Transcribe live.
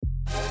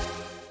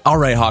All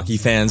right, hockey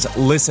fans,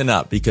 listen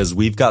up because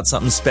we've got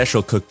something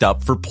special cooked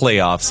up for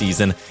playoff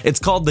season. It's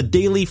called the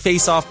Daily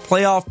Face-Off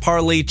Playoff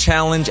Parlay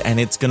Challenge, and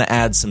it's going to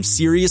add some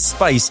serious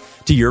spice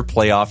to your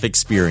playoff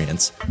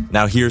experience.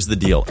 Now, here's the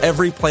deal.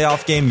 Every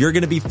playoff game, you're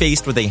going to be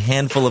faced with a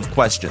handful of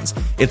questions.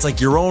 It's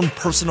like your own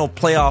personal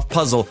playoff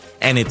puzzle,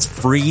 and it's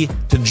free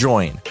to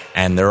join.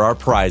 And there are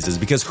prizes,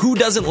 because who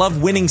doesn't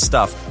love winning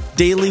stuff?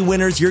 Daily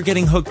winners, you're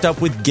getting hooked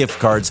up with gift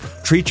cards.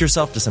 Treat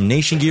yourself to some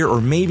Nation gear or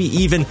maybe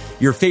even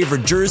your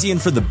favorite jersey.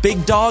 And for the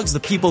big dogs, the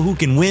people who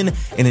can win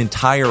an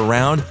entire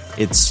round,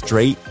 it's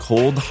straight,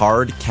 cold,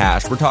 hard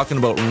cash. We're talking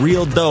about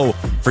real dough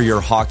for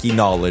your hockey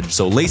knowledge.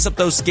 So lace up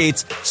those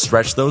skates,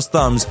 stretch those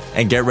thumbs,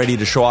 and get ready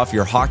to show off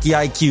your hockey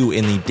IQ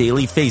in the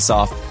Daily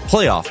Face-Off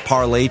Playoff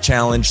Parlay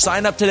Challenge.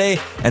 Sign up today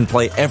and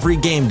play every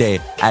game day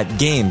at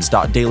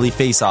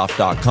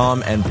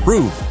games.dailyfaceoff.com and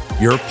prove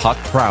your puck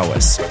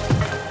prowess.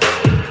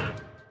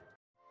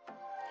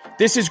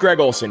 This is Greg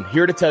Olson,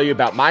 here to tell you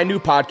about my new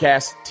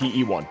podcast,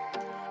 TE1.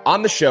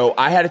 On the show,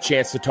 I had a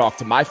chance to talk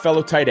to my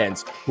fellow tight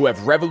ends who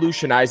have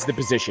revolutionized the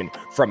position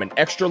from an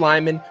extra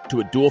lineman to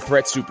a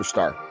dual-threat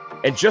superstar.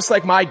 And just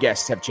like my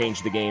guests have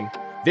changed the game,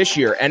 this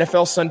year,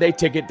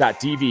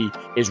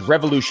 NFLSundayTicket.tv is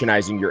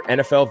revolutionizing your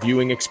NFL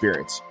viewing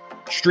experience.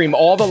 Stream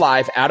all the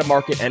live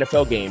out-of-market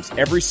NFL games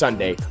every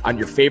Sunday on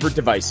your favorite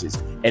devices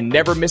and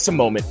never miss a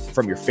moment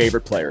from your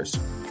favorite players.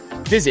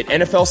 Visit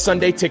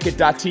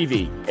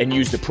NFLSundayTicket.tv and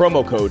use the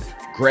promo code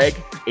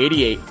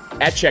GREG88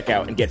 at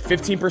checkout and get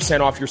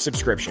 15% off your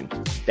subscription.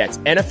 That's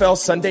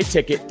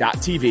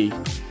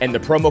NFLSundayTicket.tv and the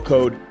promo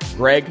code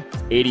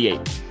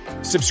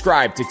GREG88.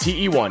 Subscribe to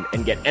TE1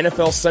 and get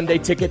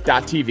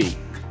NFLSundayTicket.tv,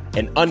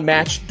 an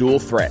unmatched dual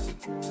threat.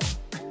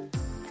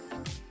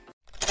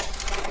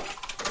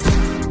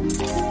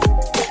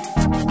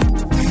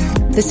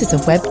 This is a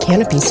Web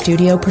Canopy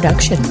Studio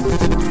production.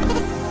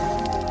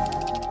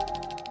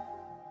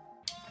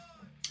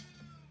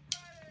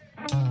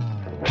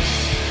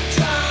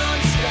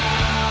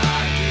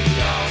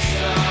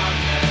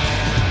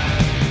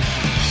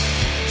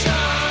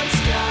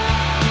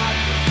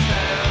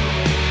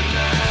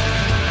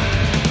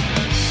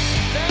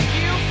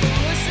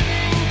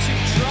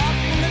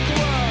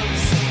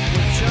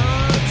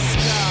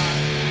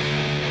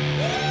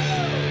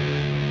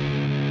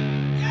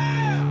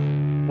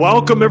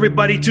 Welcome,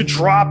 everybody, to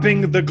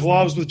Dropping the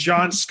Gloves with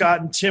John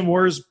Scott and Tim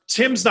Wers.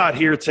 Tim's not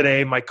here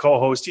today, my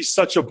co-host. He's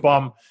such a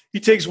bum. He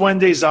takes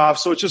Wednesdays off,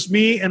 so it's just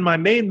me and my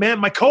main man,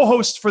 my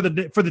co-host for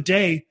the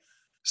day,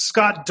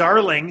 Scott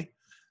Darling.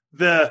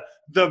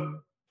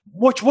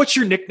 What's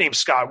your nickname,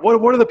 Scott?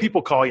 What do the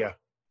people call you?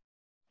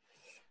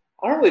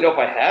 I don't really know if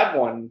I have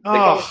one. They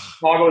call me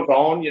Chicago's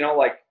own,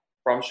 like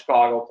from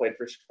Chicago, played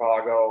for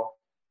Chicago.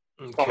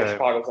 Call me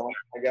Chicago's own,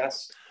 I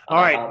guess. All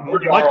right.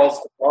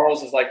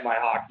 Darls is like my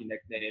hockey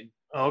nickname.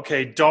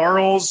 Okay,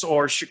 Darls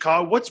or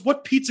Chicago.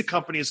 What pizza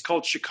company is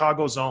called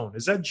Chicago's Own?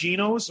 Is that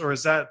Geno's or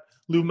is that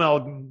Lou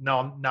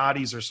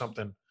Malnati's or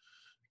something?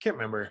 I can't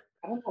remember.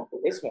 I don't know if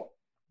it is one.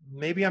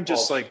 Maybe I'm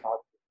just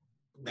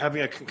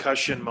having a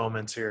concussion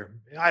moment here.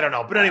 I don't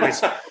know. But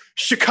anyways,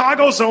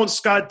 Chicago's Own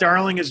Scott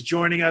Darling is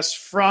joining us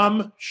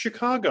from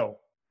Chicago.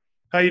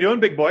 How you doing,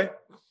 big boy?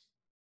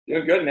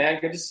 Doing good, man.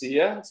 Good to see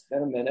you. It's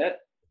been a minute.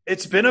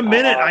 It's been a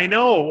minute. I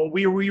know.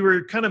 We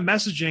were kind of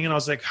messaging, and I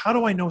was like, how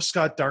do I know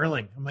Scott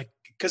Darling? I'm like,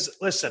 because,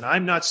 listen,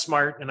 I'm not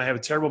smart, and I have a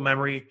terrible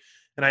memory,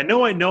 and I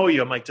know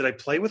you. I'm like, did I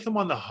play with him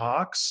on the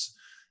Hawks?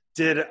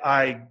 Did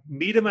I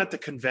meet him at the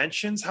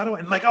conventions? How do I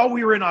 – and like,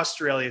 we were in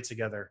Australia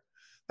together.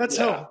 That's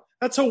how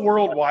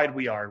worldwide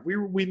we are.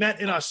 We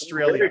met in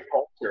Australia.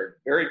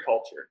 Very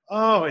cultured.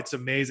 Oh, it's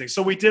amazing.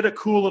 So we did a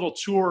cool little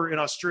tour in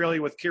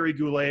Australia with Kerry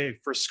Goulet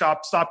for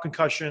Stop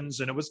Concussions,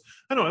 and it was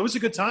a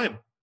good time.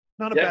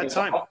 Not a bad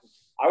time.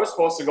 I was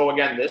supposed to go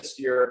again this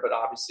year, but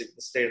obviously with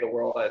the state of the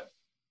world, I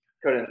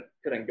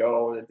couldn't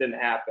go. It didn't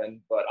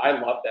happen, but I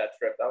loved that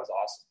trip. That was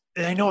awesome.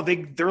 And I know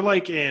they're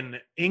like in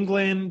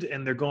England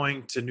and they're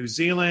going to New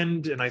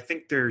Zealand, and I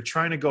think they're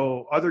trying to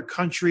go other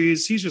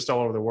countries. He's just all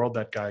over the world,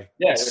 that guy.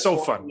 Yeah, it's so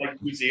fun.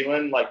 Like New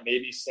Zealand, like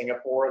maybe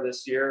Singapore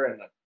this year, and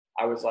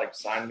I was like,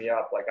 sign me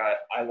up. Like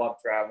I love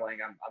traveling.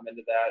 I'm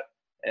into that,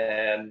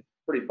 and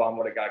pretty bummed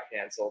when it got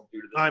canceled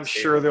due to the. I'm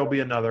sure there'll be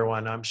another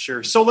one. I'm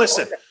sure. So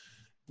listen. Okay.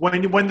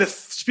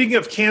 Speaking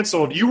of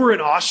canceled, you were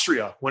in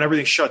Austria when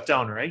everything shut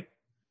down, right?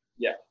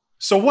 Yeah.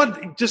 So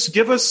just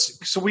give us,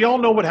 so we all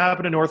know what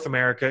happened in North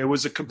America. It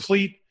was a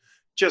complete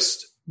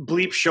just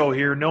bleep show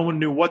here. No one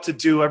knew what to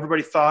do.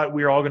 Everybody thought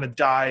we were all going to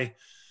die.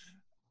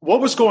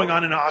 What was going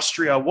on in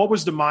Austria? What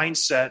was the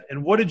mindset?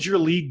 And what did your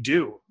league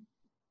do?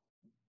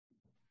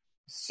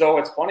 So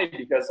it's funny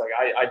because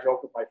I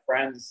joke with my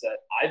friends that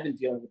I've been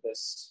dealing with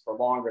this for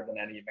longer than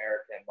any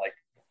American,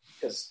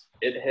 because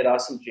it hit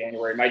us in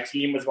January. My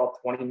team was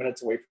about 20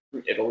 minutes away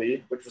from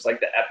Italy, which was like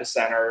the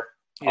epicenter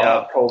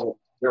of COVID in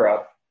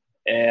Europe.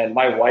 And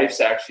my wife's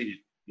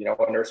actually,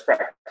 a nurse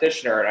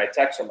practitioner, and I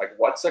text her, I'm like,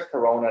 what's a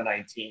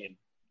Corona-19?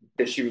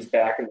 Because she was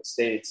back in the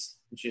States.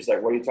 And she's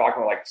like, what are you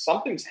talking about? Like,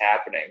 something's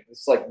happening.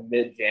 It's like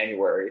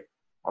mid-January.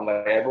 I'm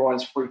like,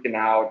 everyone's freaking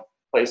out.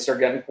 Places are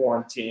getting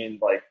quarantined.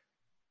 Like,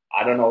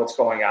 I don't know what's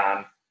going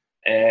on.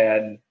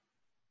 And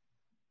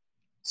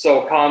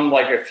so come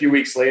like a few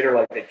weeks later,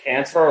 like they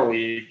canceled our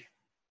league.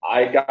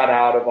 I got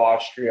out of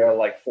Austria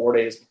like 4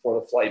 days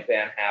before the flight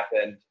ban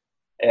happened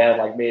and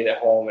like made it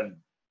home and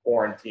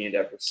quarantined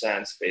ever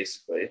since,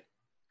 basically.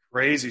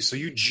 Crazy. So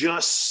you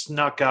just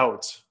snuck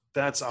out.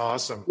 That's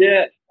awesome.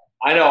 Yeah,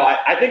 I know.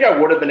 I think I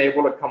would have been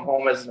able to come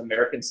home as an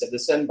American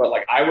citizen, but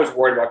like I was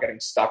worried about getting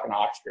stuck in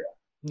Austria.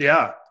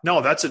 Yeah.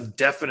 No, that's a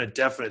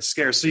definite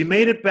scare. So you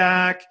made it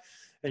back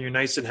and you're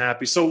nice and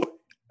happy. So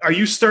are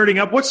you starting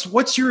up?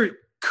 What's your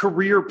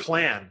career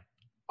plan?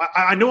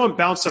 I know I'm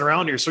bouncing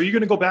around here. So are you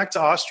going to go back to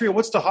Austria?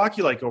 What's the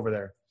hockey like over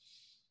there?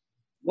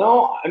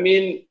 No, I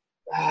mean,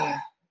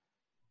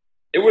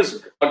 it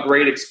was a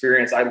great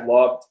experience. I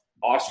loved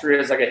Austria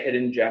is like a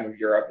hidden gem of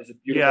Europe. It's a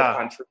beautiful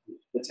country.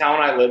 The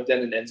town I lived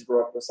in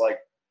Innsbruck was like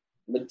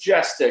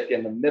majestic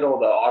in the middle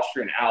of the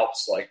Austrian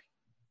Alps, like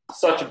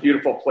such a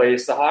beautiful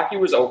place. The hockey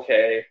was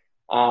okay.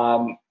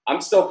 I'm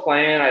still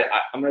playing.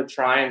 I'm going to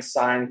try and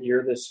sign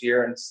here this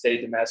year and stay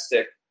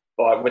domestic.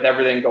 But with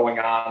everything going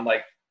on,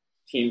 like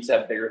teams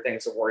have bigger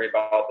things to worry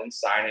about than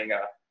signing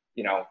a,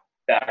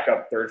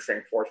 backup third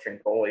string, fourth string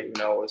goalie. Who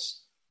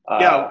knows?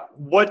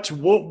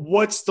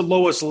 What's the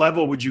lowest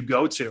level would you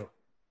go to?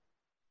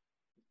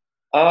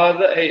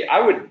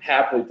 I would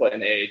happily play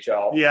in the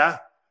AHL. Yeah.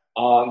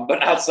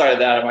 But outside of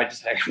that, I might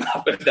just hang them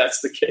up if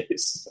that's the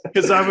case.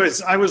 Because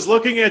I was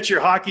looking at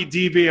your hockey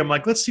DB. I'm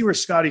like, let's see where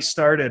Scotty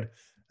started.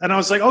 And I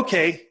was like,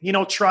 okay,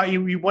 try.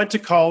 You went to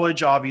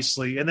college,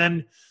 obviously. And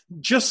then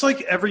just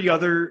like every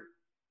other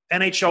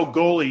NHL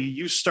goalie,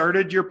 you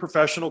started your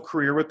professional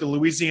career with the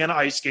Louisiana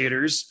Ice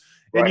Gators.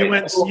 And you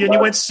went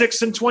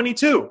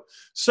 6-22.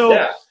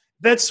 So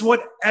that's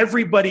what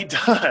everybody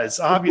does,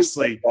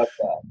 obviously.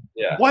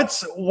 Yeah.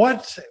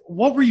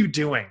 What were you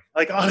doing?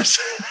 Like,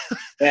 honestly.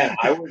 Man,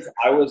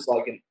 I was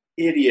like an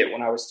idiot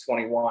when I was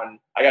 21.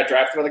 I got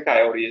drafted by the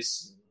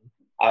Coyotes.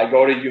 I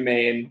go to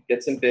UMaine,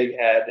 get some big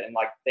head, and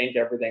like think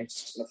everything's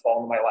just gonna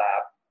fall into my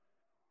lap.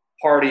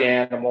 Party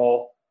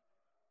animal,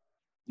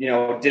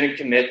 didn't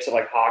commit to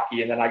like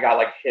hockey, and then I got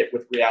like hit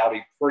with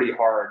reality pretty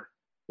hard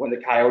when the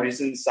Coyotes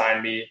didn't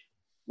sign me.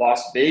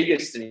 Las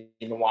Vegas didn't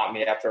even want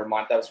me after a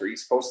month. That was their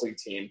East Coast League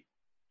team.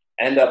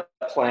 End up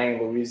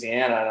playing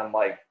Louisiana, and I'm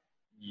like,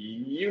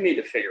 you need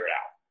to figure it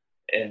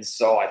out. And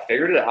so I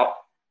figured it out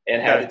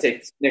and had to take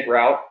the scenic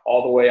route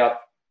all the way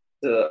up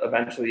to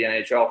eventually the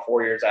NHL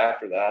 4 years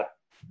after that.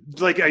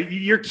 Like,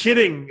 you're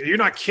kidding. You're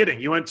not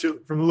kidding. You went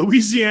from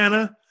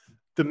Louisiana,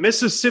 the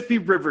Mississippi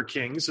River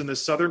Kings in the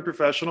Southern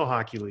Professional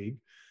Hockey League,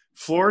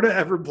 Florida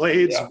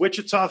Everblades,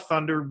 Wichita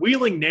Thunder,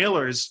 Wheeling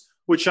Nailers,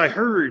 which I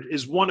heard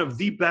is one of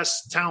the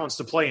best towns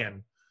to play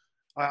in.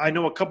 I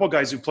know a couple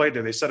guys who played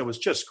there. They said it was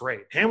just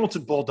great.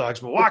 Hamilton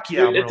Bulldogs, Milwaukee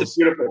Admirals. It's a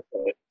beautiful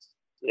place.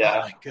 Yeah.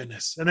 Oh, my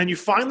goodness. And then you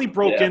finally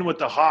broke in with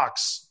the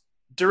Hawks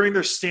during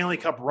their Stanley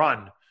Cup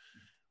run.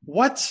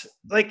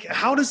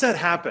 How does that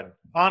happen?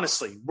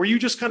 Honestly, were you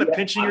just kind of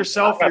pinching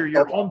yourself or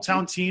your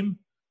hometown team?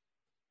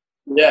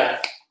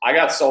 Yeah, I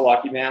got so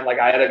lucky, man. Like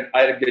I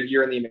had a good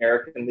year in the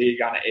American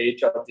League on an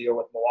AHL deal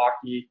with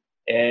Milwaukee,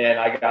 and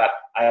I had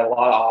a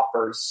lot of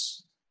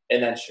offers.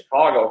 And then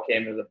Chicago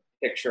came into the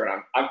picture,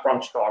 and I'm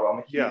from Chicago. I'm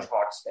a huge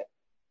Hawks fan,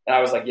 and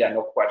I was like, yeah,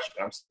 no question,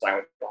 I'm signing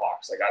with the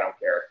Hawks. Like I don't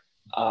care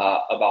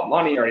about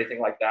money or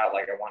anything like that.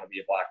 Like I want to be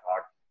a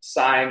Blackhawk.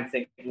 Signed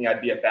thinking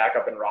I'd be a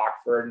backup in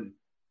Rockford, and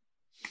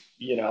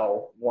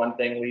one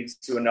thing leads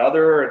to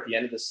another. At the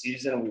end of the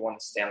season, we won the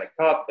Stanley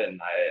Cup, and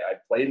I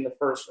played in the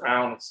first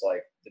round. It's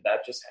like, did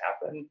that just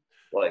happen?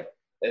 Like,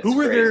 who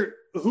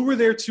were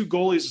their two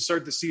goalies to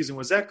start the season?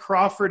 Was that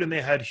Crawford and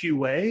they had Hugh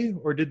Way,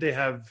 or did they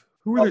have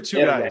who were their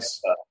two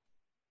guys? Ranta.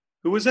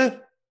 Who was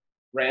that?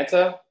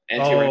 Ranta.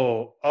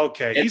 Oh,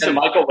 okay. And then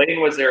Michael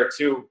Lane was there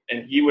too,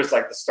 and he was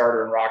like the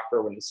starter in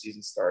Rockford when the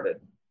season started.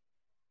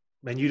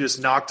 Man, you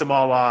just knocked them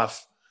all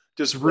off,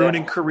 just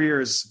ruining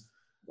careers.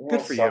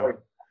 Good for you.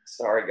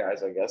 Sorry,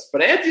 guys, I guess.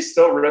 But Andy's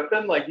still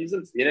ripping. Like, he's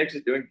in Phoenix.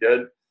 He's doing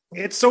good.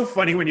 It's so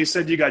funny when you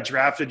said you got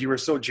drafted, you were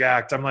so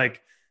jacked. I'm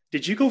like,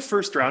 did you go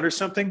first round or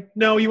something?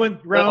 No, you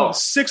went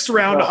sixth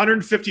round,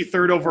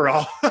 153rd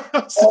overall.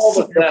 All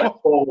the best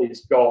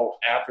goalies go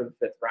after the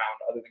fifth round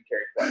other than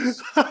Carey Price.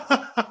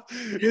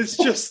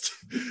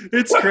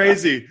 It's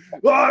crazy.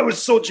 Oh, I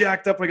was so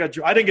jacked up. I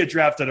didn't get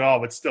drafted at all,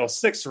 but still,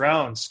 6th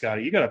round,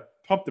 Scotty. You got to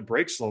pump the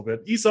brakes a little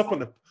bit. Ease up on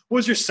the – what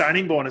was your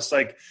signing bonus?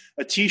 Like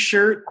a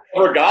T-shirt? I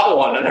never got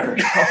one. I never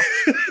got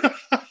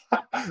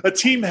a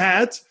team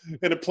hat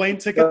and a plane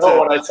ticket.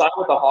 When I signed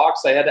with the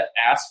Hawks, I had to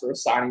ask for a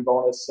signing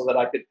bonus so that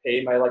I could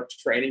pay my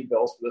training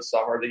bills for the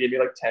summer. They gave me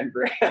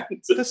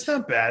 $10,000. That's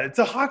not bad.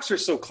 The Hawks are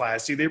so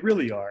classy. They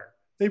really are.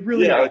 They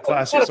really are the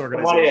classiest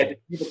organization. Money, I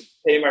need to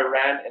pay my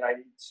rent and I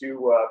need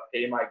to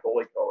pay my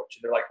goalie coach.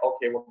 And they're like,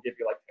 okay, we'll give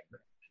you $10,000.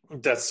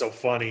 That's so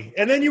funny.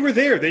 And then you were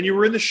there. Then you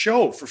were in the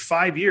show for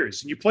 5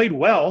 years. And you played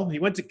well. You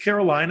went to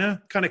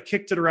Carolina, kind of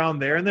kicked it around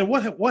there. And then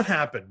what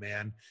happened,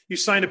 man? You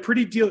signed a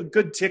pretty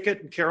good ticket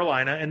in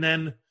Carolina. And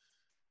then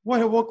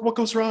what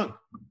goes wrong?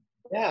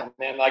 Yeah,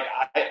 man.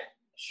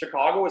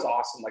 Chicago was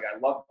awesome. Like, I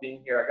loved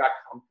being here. I got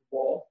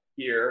comfortable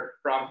here,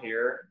 from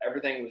here.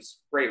 Everything was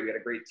great. We had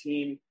a great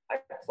team. I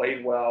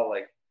played well.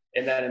 Like,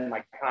 and then in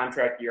my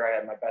contract year, I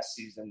had my best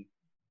season,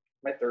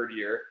 my third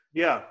year.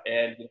 Yeah.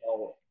 And,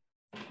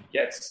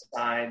 get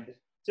signed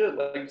to,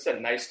 like you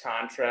said, nice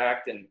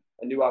contract and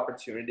a new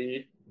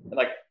opportunity. And,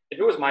 like, if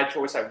it was my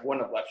choice, I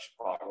wouldn't have left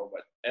Chicago.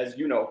 But as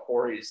you know,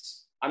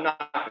 I'm not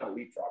going to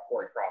leapfrog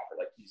Corey Crawford.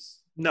 Like,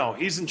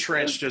 he's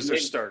entrenched as their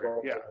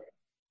starter. Yeah.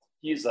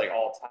 He's like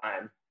all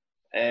time.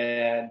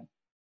 And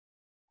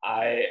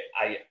I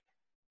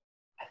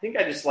think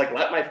I just like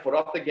let my foot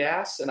off the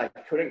gas, and I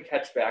couldn't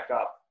catch back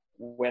up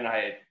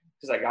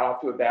because I got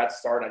off to a bad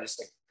start. And I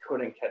just like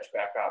couldn't catch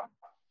back up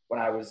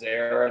when I was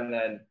there. And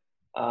then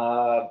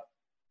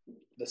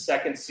the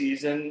second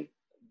season,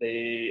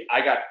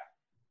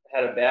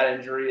 had a bad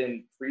injury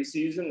in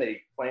preseason.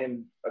 They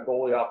claimed a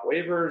goalie off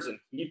waivers, and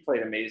he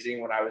played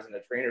amazing when I was in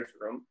the trainer's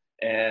room.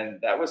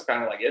 And that was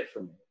kind of like it for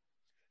me.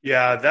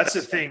 Yeah, that's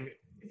the thing.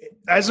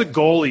 As a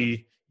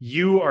goalie,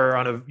 you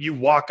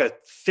walk a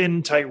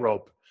thin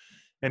tightrope.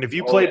 And if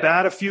you play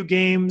bad a few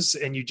games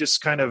and you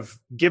just kind of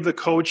give the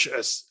coach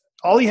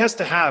all he has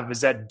to have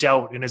is that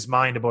doubt in his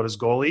mind about his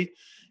goalie.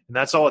 And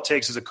that's all it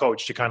takes as a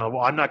coach to kind of,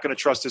 I'm not going to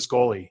trust this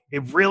goalie.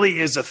 It really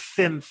is a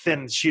thin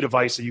sheet of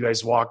ice that you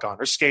guys walk on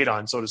or skate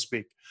on, so to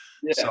speak.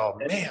 Yeah. So,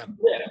 man.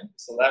 Yeah.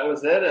 So that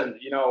was it. And,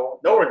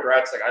 no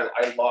regrets. Like,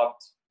 I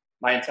loved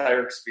my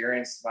entire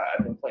experience.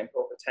 I've been playing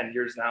pro for 10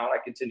 years now, and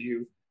I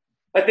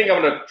think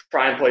I'm going to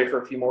try and play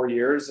for a few more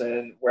years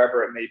and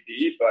wherever it may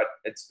be, but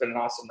it's been an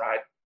awesome ride.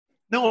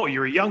 No,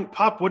 you're a young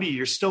pup. What are you?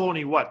 You're still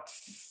only,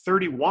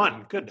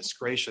 31? Goodness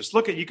gracious.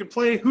 Look, you can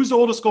play. Who's the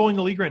oldest goalie in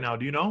the league right now?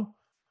 Do you know?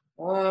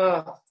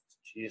 Off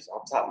the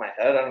top of my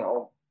head, I don't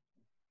know.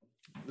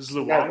 Is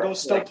Luongo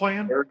still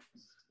playing?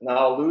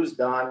 No, Lou's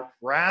done.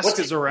 Rask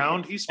is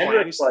around. He's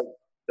playing. He's like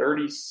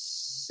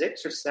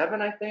 36 or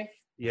 7, I think.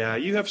 Yeah,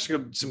 you have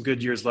some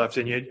good years left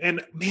in you.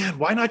 And, man,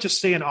 why not just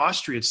stay in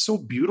Austria? It's so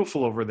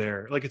beautiful over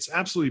there. Like, it's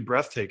absolutely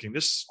breathtaking.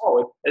 It's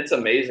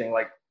amazing.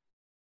 Like,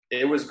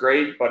 it was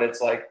great, but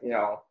it's like,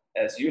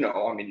 as you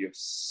know, I mean, you have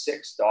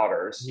 6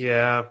 daughters.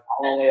 Yeah.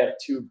 I only have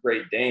 2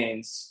 Great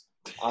Danes.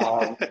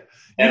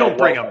 You don't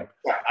bring them.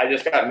 I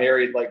just got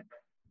married like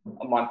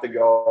a month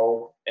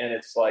ago, and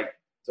it's like,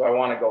 do I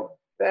want to go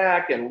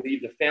back and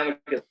leave the family?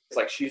 Because it's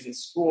like she's in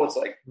school. It's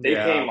like they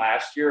came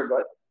last year,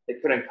 but they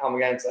couldn't come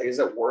again. It's like, is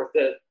it worth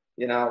it?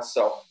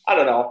 So I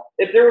don't know.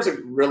 If there was a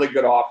really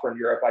good offer in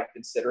Europe, I'd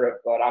consider it,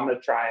 but I'm going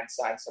to try and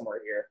sign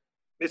somewhere here.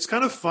 It's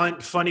kind of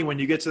funny when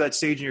you get to that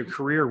stage in your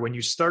career when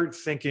you start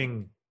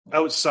thinking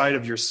outside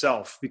of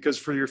yourself, because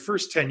for your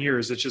first 10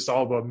 years, it's just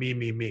all about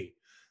me.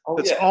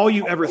 That's all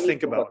you ever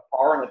think about. A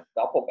car and a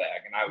duffel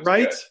bag, and I was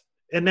right. Good.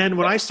 And then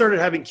when I started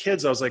having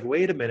kids, I was like,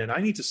 wait a minute,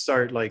 I need to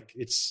start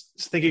it's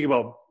thinking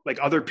about like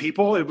other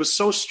people. It was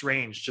so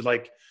strange to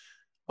like,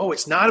 oh,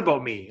 it's not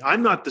about me.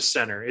 I'm not the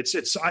center.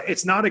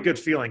 It's not a good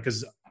feeling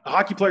because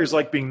hockey players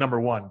like being number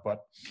one.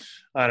 But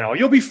I don't know.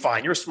 You'll be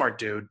fine. You're a smart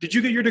dude. Did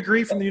you get your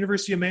degree from the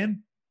University of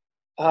Maine?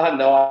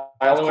 No,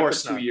 I only went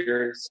for 2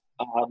 years.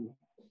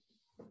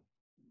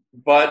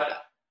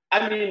 But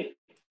I mean,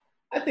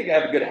 I think I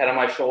have a good head on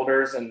my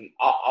shoulders, and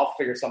I'll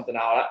figure something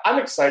out. I'm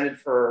excited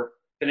for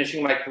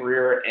finishing my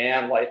career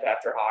and life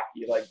after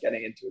hockey, like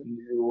getting into a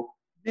new.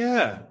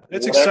 Yeah,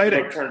 it's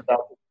exciting. It turns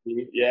out to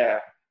be. Yeah.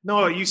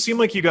 No, you seem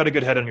like you got a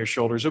good head on your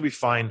shoulders. You'll be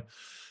fine.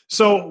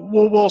 So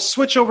we'll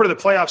switch over to the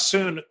playoffs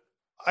soon.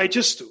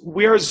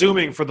 We are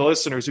Zooming for the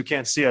listeners who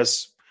can't see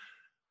us.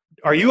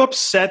 Are you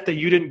upset that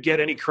you didn't get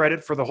any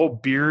credit for the whole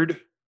beard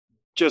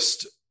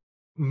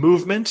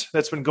movement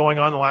that's been going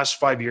on the last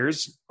 5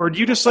 years? Or do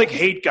you just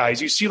hate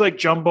guys? You see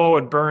Jumbo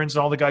and Burns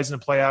and all the guys in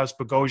the playoffs,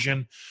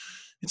 Bogosian.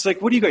 It's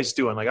like, what are you guys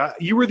doing?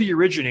 You were the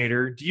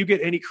originator. Do you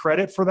get any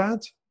credit for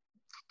that?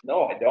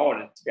 No, I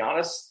don't. And to be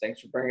honest, thanks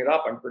for bringing it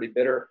up. I'm pretty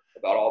bitter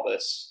about all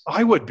this.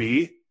 I would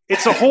be.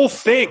 It's a whole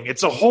thing.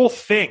 It's a whole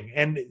thing.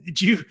 And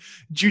do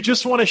you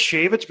just want to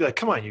shave it to be like,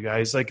 come on, you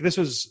guys, this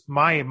is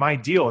my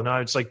deal. And now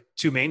it's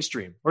too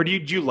mainstream. Or do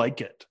you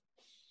like it?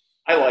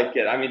 I like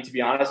it. I mean, to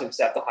be honest, I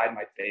just have to hide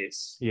my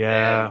face.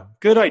 Yeah,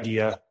 good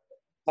idea.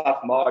 Tough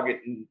mug.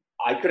 And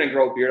I couldn't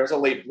grow a beard. I was a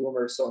late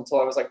bloomer. So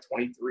until I was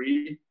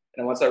 23,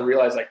 and once I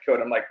realized I could,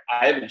 I'm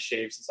I haven't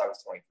shaved since I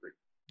was 23.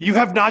 You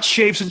have not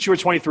shaved since you were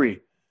 23?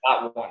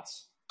 Not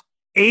once.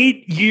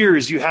 8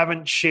 years you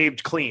haven't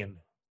shaved clean.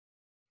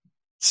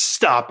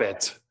 Stop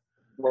it.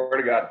 Swear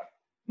to God.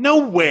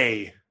 No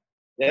way.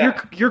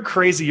 Yeah. You're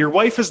crazy. Your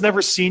wife has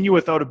never seen you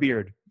without a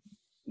beard.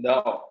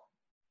 No.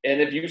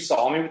 And if you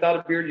saw me without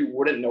a beard, you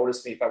wouldn't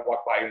notice me if I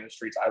walked by you in the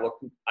streets.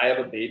 I have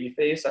a baby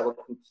face. I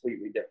look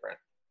completely different.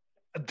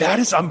 That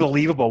is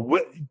unbelievable.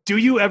 Do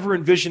you ever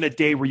envision a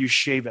day where you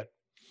shave it?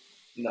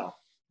 No.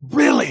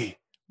 Really?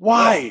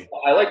 Why?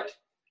 No,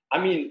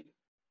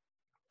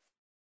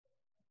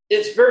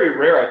 it's very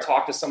rare I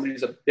talk to somebody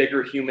who's a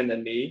bigger human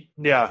than me.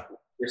 Yeah.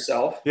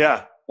 Yourself.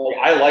 Yeah.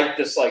 I like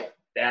this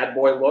bad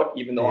boy look,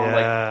 even though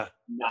I'm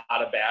not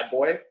a bad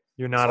boy.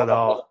 You're not at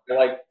all.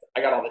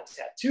 I got all the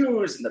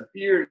tattoos and the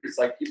beard. It's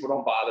like people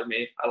don't bother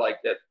me. I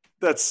liked it.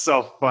 That's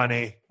so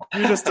funny.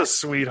 You're just a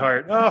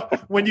sweetheart. Oh,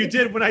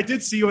 when I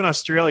did see you in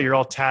Australia, you're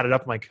all tatted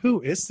up. I'm like,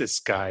 who is this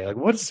guy? Like,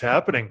 what is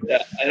happening?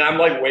 Yeah, and I'm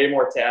like way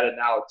more tatted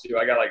now too.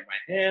 I got like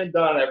my hand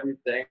done,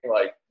 everything.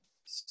 Like,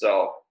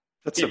 so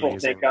That's people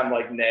amazing. think I'm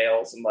like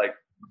nails and like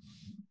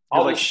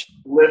I'll You're just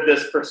live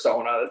this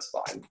persona. That's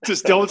fine.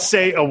 Just don't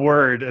say a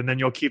word, and then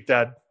you'll keep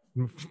that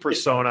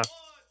persona.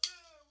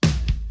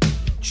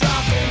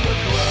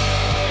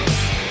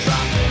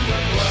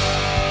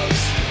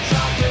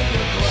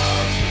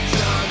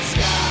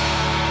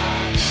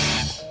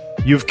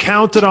 You've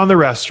counted on the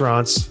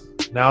restaurants.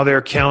 Now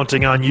they're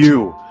counting on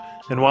you.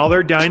 And while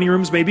their dining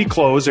rooms may be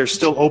closed, they're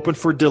still open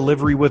for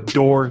delivery with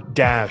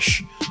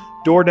DoorDash.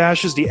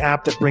 DoorDash is the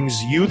app that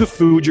brings you the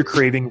food you're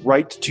craving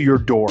right to your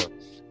door.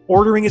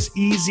 Ordering is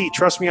easy.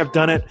 Trust me, I've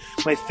done it.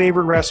 My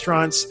favorite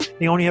restaurants,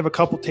 they only have a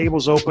couple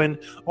tables open.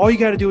 All you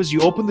got to do is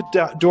you open the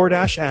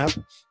DoorDash app,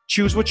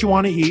 choose what you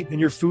want to eat, and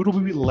your food will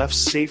be left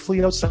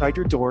safely outside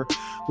your door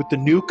with the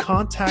new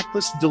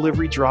contactless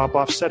delivery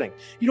drop-off setting.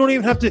 You don't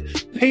even have to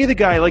pay the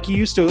guy like you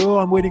used to. Oh,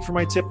 I'm waiting for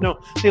my tip. No,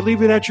 they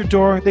leave it at your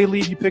door. They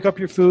leave, you pick up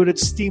your food.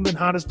 It's steaming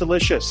hot. It's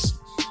delicious.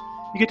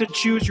 You get to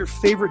choose your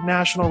favorite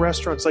national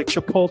restaurants like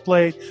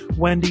Chipotle,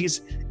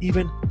 Wendy's,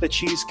 even the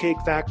Cheesecake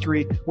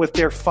Factory with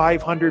their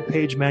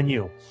 500-page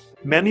menu.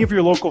 Many of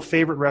your local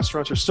favorite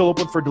restaurants are still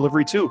open for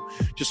delivery too.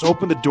 Just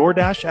open the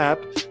DoorDash app,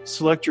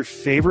 select your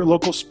favorite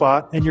local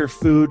spot, and your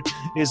food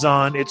is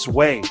on its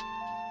way.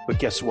 But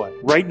guess what?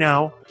 Right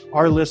now,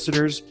 our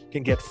listeners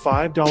can get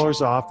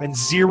 $5 off and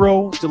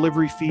 0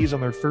 delivery fees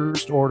on their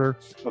first order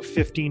of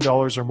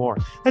 $15 or more.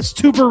 That's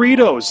 2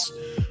 burritos.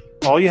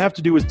 All you have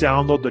to do is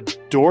download the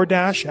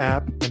DoorDash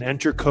app and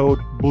enter code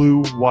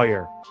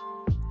BLUEWIRE.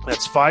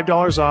 That's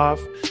 $5 off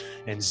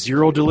and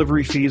 0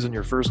 delivery fees on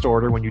your first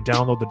order when you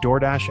download the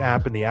DoorDash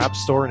app in the App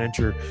Store and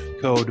enter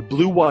code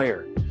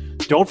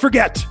BLUEWIRE. Don't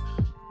forget,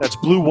 that's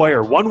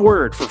BLUEWIRE, one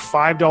word, for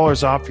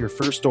 $5 off your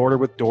first order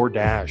with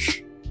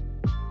DoorDash.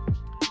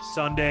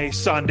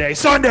 Sundays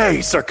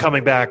are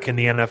coming back in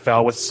the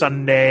NFL with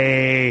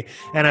Sunday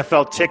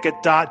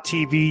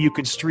NFLticket.tv. You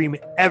can stream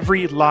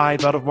every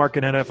live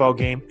out-of-market NFL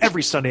game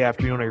every Sunday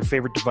afternoon on your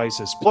favorite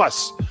devices,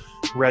 plus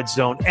Red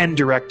Zone and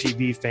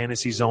DirecTV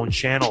Fantasy Zone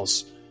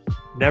channels.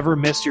 Never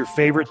miss your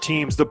favorite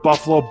teams, the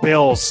Buffalo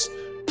Bills,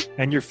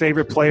 and your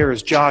favorite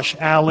players, Josh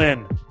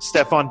Allen,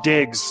 Stephon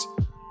Diggs.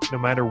 No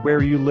matter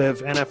where you live,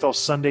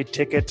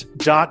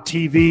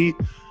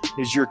 NFLSundayTicket.tv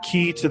is your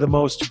key to the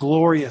most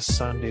glorious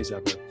Sundays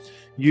ever.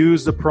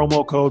 Use the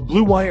promo code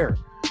BLUEWIRE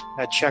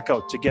at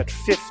checkout to get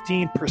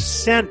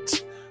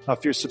 15%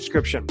 off your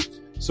subscription.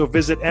 So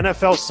visit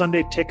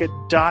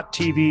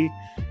NFLSundayTicket.tv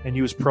and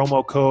use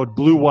promo code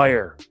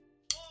BLUEWIRE.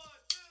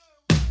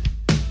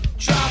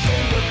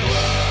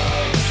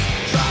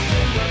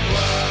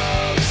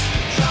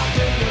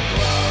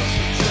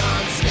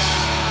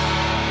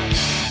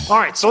 All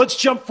right, so let's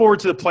jump forward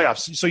to the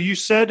playoffs. So you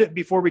said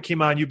before we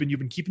came on, you've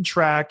been keeping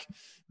track,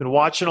 been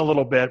watching a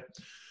little bit.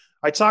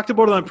 I talked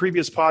about it on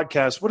previous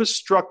podcasts. What has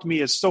struck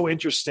me as so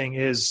interesting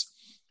is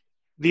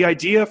the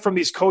idea from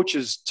these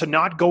coaches to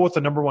not go with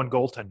the number one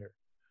goaltender.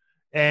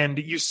 And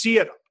you see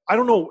it, I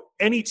don't know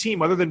any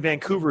team other than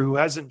Vancouver who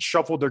hasn't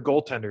shuffled their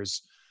goaltenders.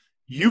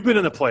 You've been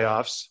in the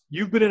playoffs.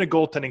 You've been in a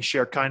goaltending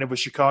share kind of with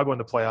Chicago in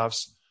the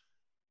playoffs.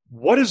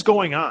 What is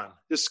going on?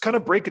 Just kind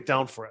of break it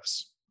down for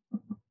us.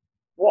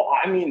 Well,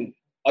 I mean,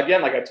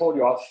 again, like I told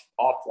you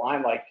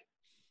offline, like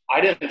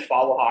I didn't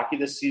follow hockey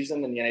this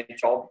season in the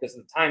NHL because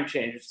of the time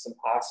change. It's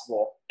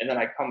impossible. And then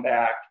I come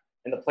back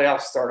and the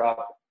playoffs start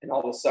up, and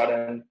all of a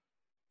sudden,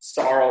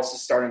 Saros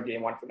is starting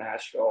game 1 for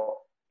Nashville.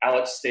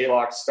 Alex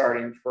Stalock's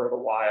starting for the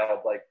Wild.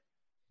 Like,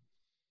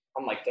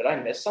 I'm like, did I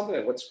miss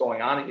something? What's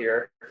going on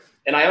here?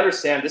 And I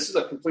understand this is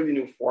a completely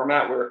new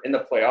format where in the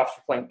playoffs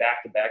we're playing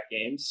back-to-back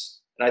games.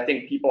 And I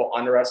think people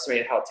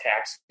underestimate how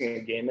taxing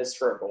a game is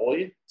for a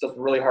goalie. So it's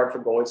really hard for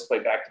goalies to play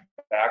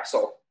back-to-back.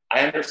 So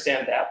I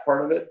understand that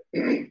part of it,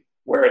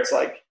 where it's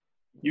like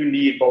you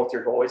need both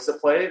your goalies to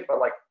play. But,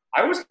 like,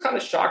 I was kind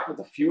of shocked with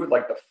a few,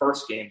 like, the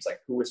first games, like,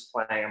 who was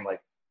playing. I'm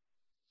like,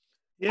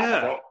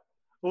 yeah.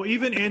 Well,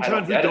 even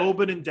Anton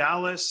Khudobin in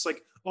Dallas,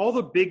 like, all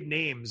the big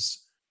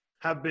names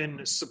have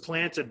been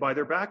supplanted by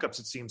their backups,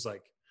 it seems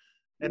like.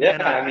 And, yeah,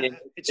 and I mean,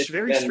 it's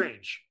very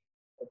strange.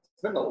 It's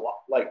been a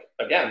lot, like,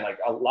 again, like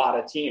a lot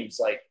of teams.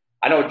 Like,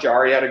 I know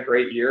Jari had a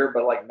great year,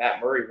 but like Matt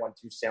Murray won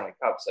 2 Stanley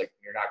Cups. Like,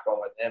 you're not going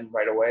with him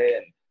right away.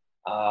 And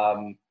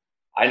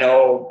I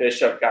know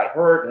Bishop got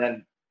hurt, and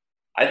then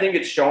I think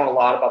it's shown a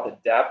lot about the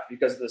depth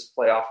because of this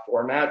playoff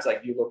format. It's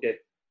like you look at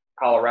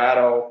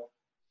Colorado,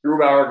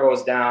 Grubauer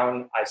goes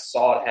down. I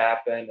saw it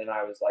happen, and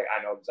I was like,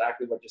 I know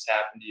exactly what just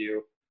happened to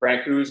you.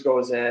 Frank Cruz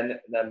goes in, and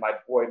then my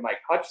boy Mike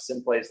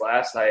Hutchinson plays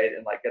last night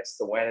and like gets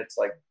the win. It's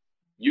like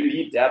you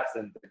need depth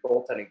in the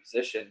goaltending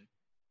position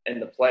in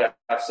the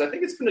playoffs. So I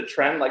think it's been a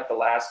trend like the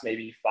last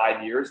maybe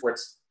 5 years where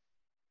it's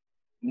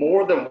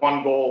more than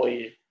one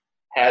goalie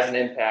has an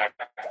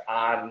impact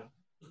on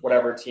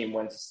whatever team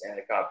wins the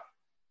Stanley Cup.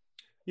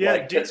 Yeah,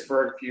 like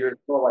Pittsburgh a few years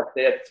ago, like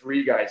they had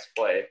 3 guys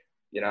play,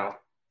 you know.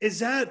 Is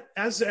that,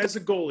 as a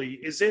goalie,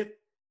 is it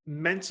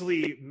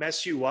mentally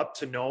mess you up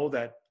to know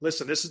that,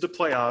 listen, this is the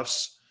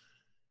playoffs.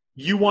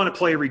 You want to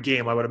play every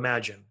game, I would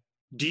imagine.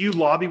 Do you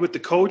lobby with the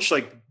coach?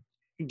 Like,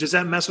 does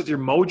that mess with your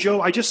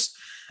mojo?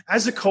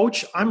 As a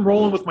coach, I'm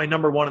rolling with my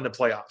number one in the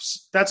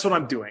playoffs. That's what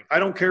I'm doing. I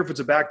don't care if it's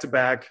a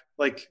back-to-back.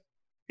 Like,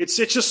 it's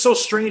just so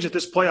strange at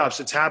this playoffs.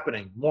 It's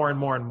happening more and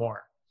more and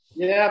more.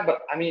 Yeah,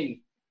 but I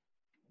mean,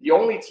 the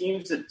only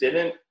teams that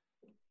didn't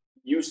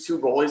use 2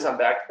 goalies on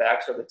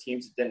back-to-backs are the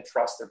teams that didn't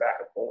trust their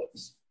backup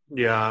goalies.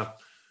 Yeah.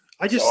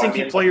 I think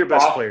you play your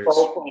best players.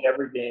 Playing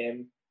every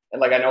game. And,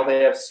 like, I know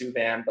they have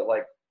Subban, but,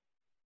 like,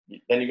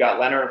 then you got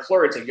Leonard and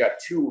Fleury, so you got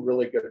 2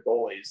 really good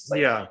goalies.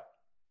 Like, yeah,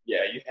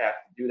 you have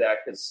to do that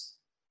because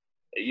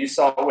you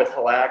saw with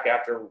Halak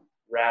after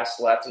Rass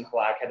left and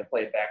Halak had to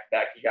play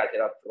back-to-back, he got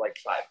hit up for, like,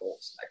 5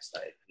 goals the next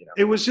night. You know?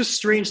 It was just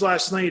strange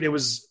last night. It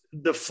was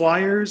the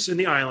Flyers and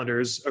the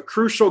Islanders, a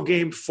crucial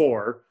game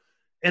 4,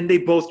 and they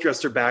both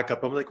dressed their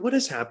backup. I'm like, what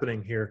is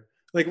happening here?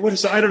 Like,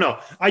 I don't know.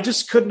 I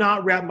just could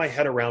not wrap my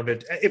head around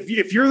it.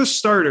 If you're the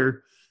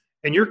starter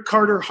and you're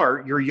Carter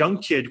Hart, you're a young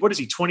kid, what is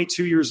he,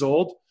 22 years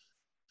old?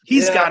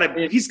 He's got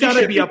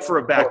to be up for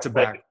a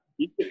back-to-back.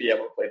 He should be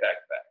able to play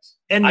back-to-backs.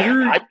 And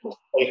I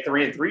played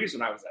 3 and 3s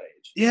when I was that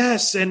age.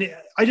 Yes, and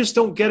I just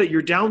don't get it.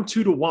 You're down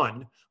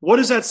 2-1. What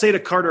does that say to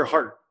Carter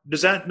Hart?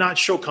 Does that not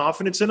show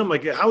confidence in him?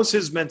 Like, how's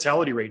his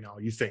mentality right now,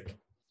 you think?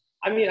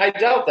 I mean, I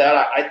doubt that.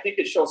 I think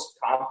it shows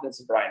confidence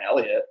in Brian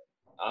Elliott.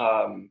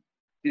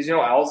 Because, you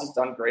know, Owls has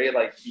done great.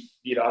 Like, he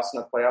beat us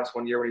in the playoffs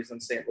one year when he was in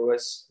St.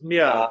 Louis.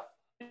 Yeah.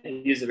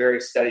 He's a very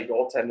steady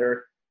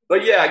goaltender.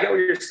 But, yeah, I get what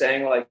you're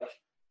saying. Like,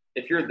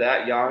 if you're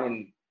that young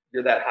and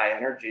you're that high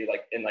energy,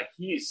 like, and, like,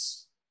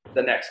 he's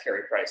the next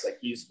Carey Price. Like,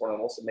 he's one of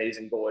the most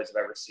amazing goalies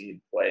I've ever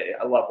seen play.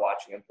 I love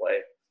watching him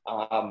play.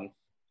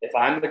 If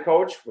I'm the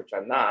coach, which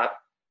I'm not,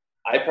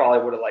 I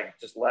probably would have, like,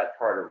 just let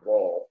Carter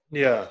roll.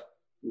 Yeah.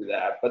 Do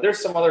that. But there's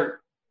some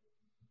other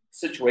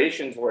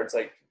situations where it's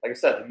like I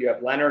said, you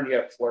have Leonard and you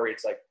have Fleury.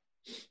 It's like,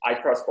 I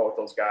trust both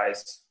those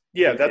guys.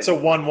 Yeah, that's a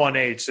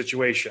 1-1-8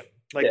 situation.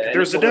 Like,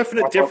 there's a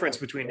definite difference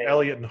between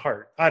Elliott and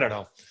Hart. I don't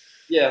know.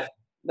 Yeah.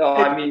 No,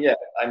 I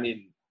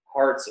mean,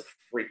 Hart's a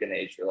freak of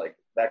nature. Like,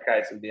 that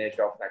guy's in the NHL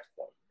for the next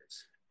 20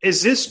 years.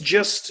 Is this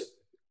just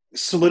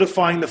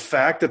solidifying the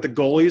fact that the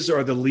goalies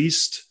are the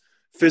least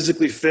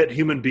physically fit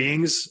human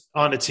beings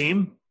on a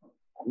team?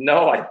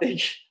 No, I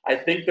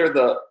think they're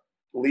the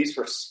least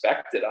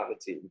respected on the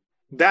team.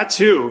 That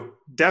too.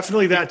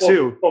 Definitely that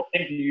too. People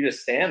think you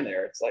just stand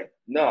there. It's like,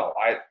 no,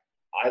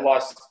 I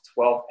lost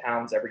 12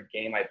 pounds every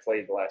game I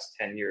played the last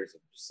 10 years.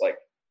 Of just like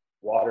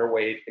water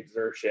weight,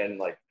 exertion.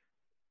 Like,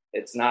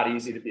 it's not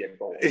easy to be a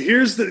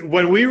goalie.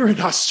 When we were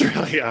in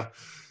Australia,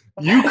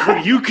 you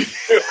could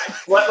I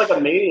sweat like a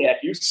maniac.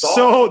 You saw.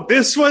 So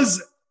this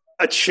was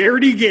a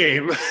charity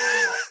game,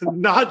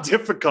 not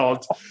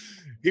difficult.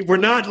 We're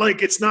not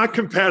like, it's not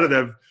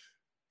competitive.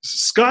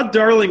 Scott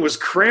Darling was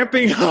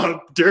cramping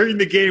up during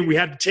the game. We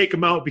had to take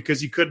him out because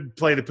he couldn't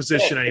play the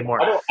position anymore.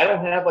 I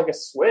don't have like a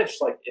switch.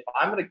 Like, if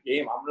I'm in a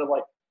game,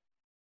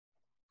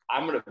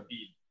 I'm gonna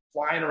be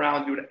flying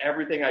around doing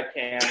everything I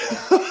can.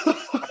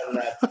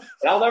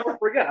 And I'll never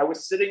forget. I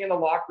was sitting in the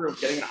locker room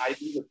getting an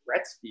IV with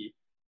Gretzky.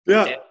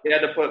 Yeah, and we had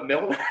to put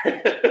Milner.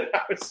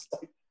 I was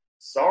like,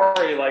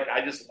 sorry, like,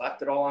 I just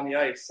left it all on the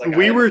ice. Like,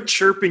 we were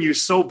chirping you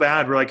so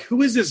bad. We're like,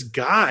 who is this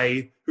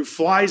guy who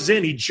flies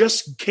in? He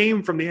just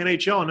came from the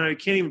NHL and now he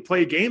can't even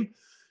play a game.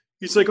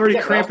 He's like already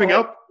cramping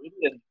up.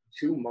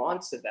 2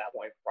 months at that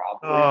point,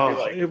 probably.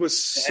 Oh, like, it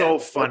was so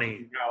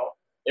funny.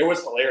 It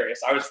was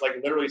hilarious. I was like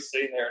literally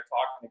sitting there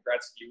talking to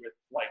Gretzky with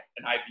like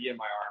an IV in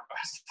my arm. I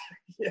was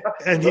like,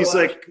 yeah. And he's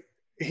like,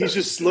 he's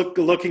just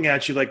looking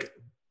at you like,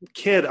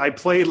 kid, I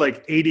played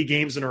like 80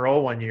 games in a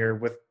row one year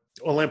with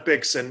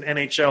Olympics and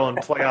NHL and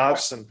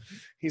playoffs. And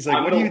he's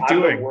like, what are you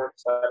doing?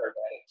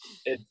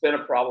 It's been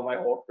a problem my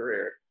whole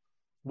career.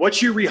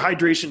 What's your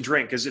rehydration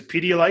drink? Is it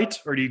Pedialyte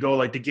or do you go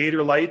like the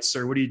Gator Lights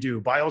or what do you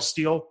do?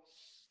 BioSteel?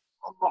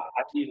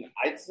 I mean,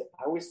 I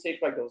always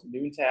take like those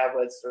noon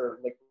tablets or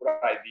liquid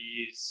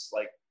IVs,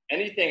 like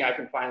anything I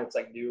can find that's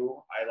like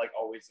new. I like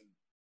always am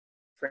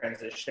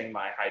transitioning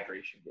my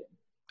hydration game.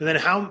 And then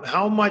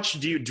how much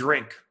do you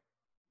drink?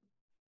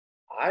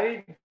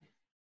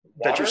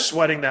 That you're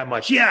sweating that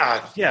much?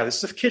 Yeah.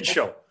 This is a kid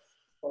show.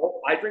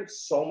 I drink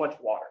so much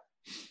water.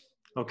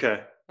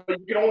 Okay. But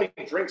you can only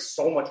drink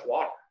so much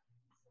water.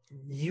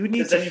 You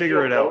need to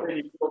figure it out.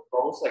 You feel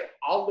gross. Like,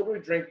 I'll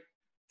literally drink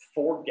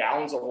 4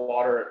 gallons of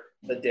water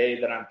the day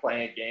that I'm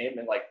playing a game,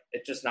 and like,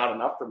 it's just not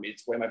enough for me.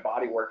 It's the way my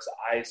body works.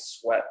 I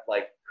sweat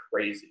like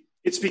crazy.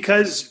 It's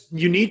because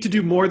you need to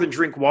do more than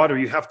drink water.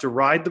 You have to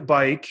ride the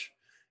bike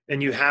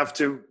and you have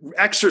to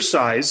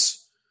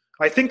exercise.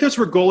 I think that's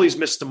where goalies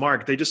miss the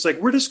mark. They just like,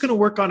 we're just going to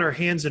work on our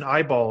hands and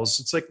eyeballs.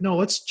 It's like, no,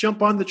 let's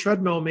jump on the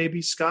treadmill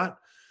maybe, Scott.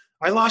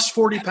 I lost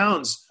 40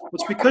 pounds.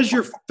 It's because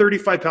you're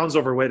 35 pounds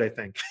overweight, I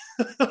think.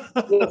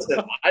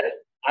 Listen,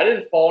 I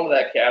didn't fall into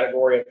that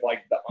category of like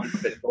the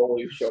unfit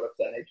goalie who showed up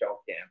to NHL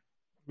camp.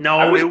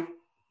 No,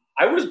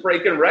 I was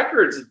breaking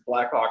records at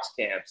Blackhawks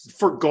camps.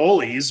 For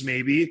goalies,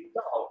 maybe.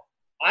 No,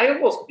 I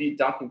almost beat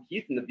Duncan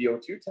Keith in the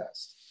VO2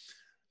 test.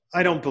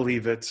 I don't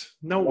believe it.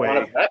 No You way.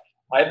 wanna bet?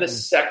 I have the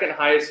second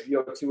highest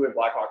VO2 in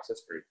Blackhawks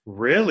history.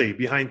 Really?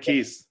 Behind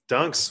Keith?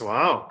 Dunks.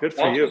 Wow. Good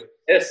for Duncan you. was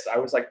pissed. I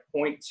was like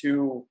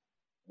 0.2,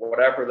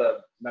 whatever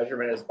the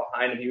measurement is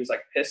behind him. He was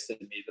like pissed at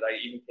me that I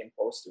even came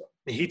close to him.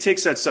 He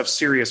takes that stuff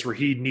serious where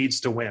he needs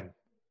to win.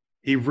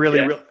 He really,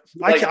 Yeah. really.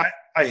 Like-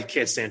 I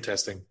can't stand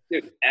testing.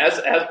 Dude,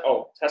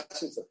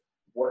 testing's the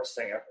worst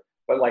thing ever.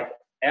 But like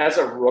as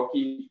a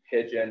rookie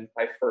pigeon,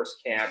 my first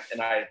camp,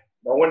 and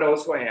no one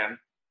knows who I am.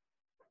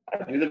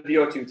 I do the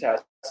VO2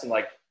 test, and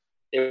like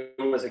it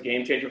was a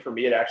game changer for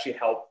me. It actually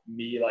helped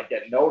me like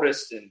get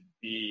noticed and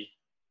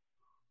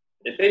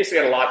it basically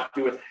had a lot to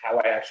do with how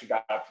I actually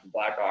got up to the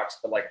Blackhawks.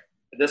 But like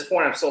at this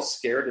point, I'm still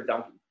scared to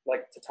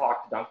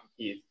talk to Duncan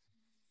Keith.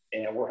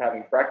 And we're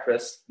having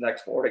breakfast the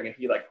next morning, and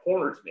he like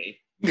corners me.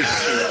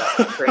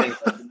 Training.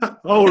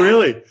 Oh,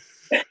 really?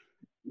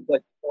 He's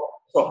like,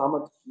 so how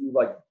much do you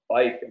like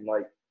bike? I'm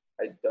like,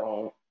 I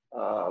don't.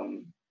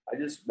 I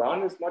just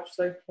run as much as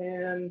I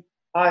can.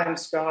 Hi, I'm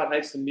Scott.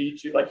 Nice to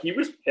meet you. Like he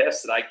was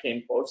pissed that I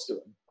came close to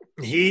him.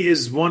 He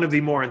is one of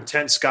the more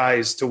intense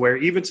guys to where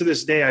even to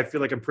this day, I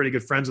feel like I'm pretty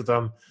good friends with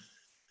him.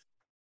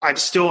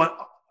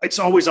 It's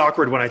always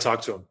awkward when I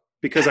talk to him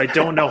because I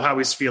don't know how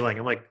he's feeling.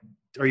 I'm like,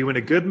 are you in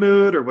a good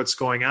mood or what's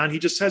going on? He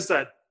just has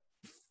that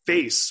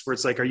face where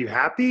it's like, are you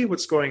happy?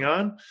 What's going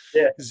on?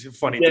 Yeah. It's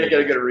funny. You can't get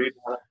a good read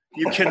on it.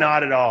 You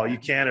cannot at all. You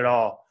can't at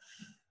all.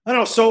 I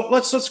don't know. So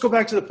let's go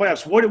back to the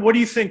playoffs. What do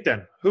you think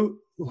then? Who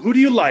do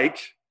you like?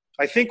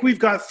 I think we've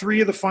got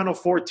 3 of the final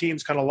 4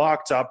 teams kind of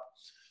locked up.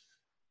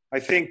 I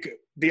think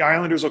the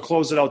Islanders will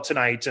close it out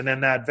tonight, and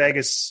then that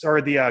Vegas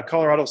or the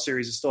Colorado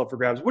series is still up for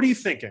grabs. What are you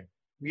thinking?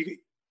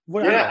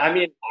 I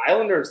mean,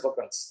 Islanders look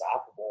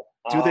unstoppable.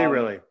 Do they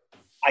really?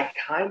 I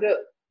kind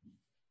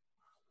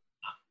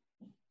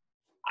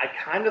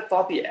of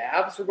thought the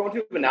Avs were going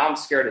to, but now I'm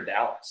scared of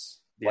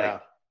Dallas. Yeah.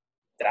 Like,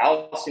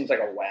 Dallas seems like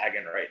a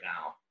wagon right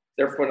now.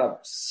 They're putting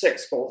up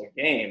 6 goals a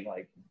game.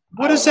 Like,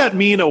 what does that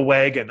mean, a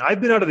wagon?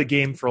 I've been out of the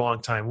game for a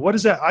long time. What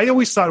is that? I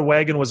always thought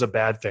wagon was a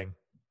bad thing.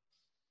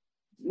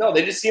 No,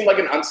 they just seem like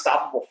an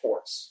unstoppable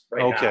force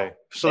right now. Okay,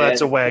 so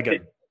that's a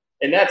wagon.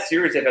 In that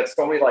series, they've had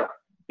so many like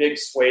big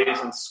sways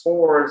and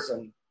scores,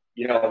 and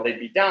they'd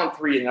be down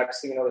 3, and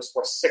next thing you know, they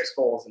score 6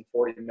 goals in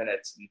 40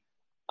 minutes. And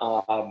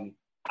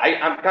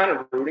I'm kind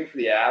of rooting for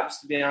the Avs,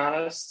 to be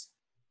honest.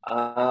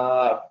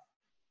 But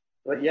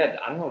yeah,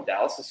 I don't know.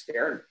 Dallas is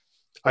scaring me.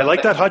 I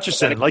like that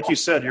Hutchison, like you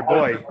said, your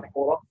boy.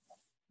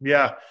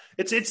 Yeah,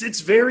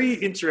 it's very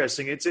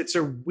interesting. It's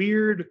a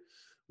weird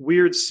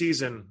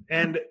season.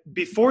 And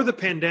before the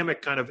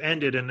pandemic kind of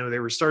ended and they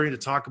were starting to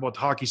talk about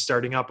hockey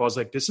starting up, I was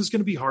like, this is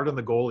going to be hard on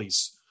the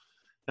goalies.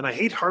 And I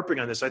hate harping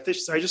on this. I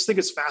just think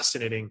it's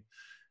fascinating,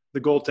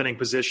 the goaltending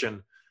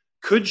position.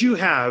 Could you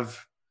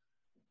have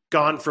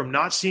gone from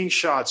not seeing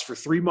shots for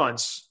 3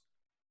 months,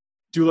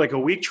 do like a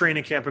week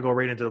training camp and go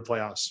right into the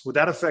playoffs? Would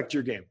that affect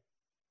your game?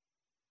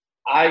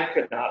 I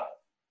could not.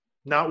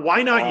 Now,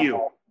 why not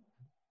you?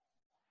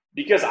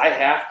 Because I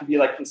have to be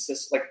like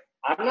consistent. Like,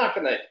 I'm not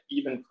going to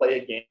even play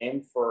a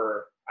game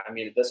for, at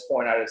this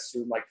point, I'd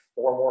assume like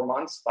 5 more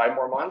months,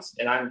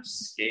 and I'm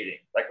skating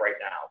like right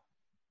now.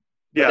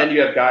 Yeah. But then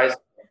you have guys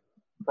like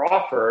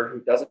Crawford,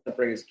 who doesn't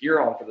bring his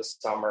gear home for the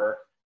summer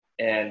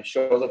and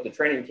shows up to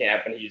training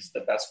camp, and he's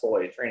the best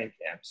goalie at training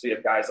camp. So you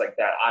have guys like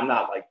that. I'm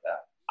not like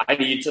that. I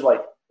need to,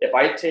 like, if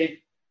I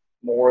take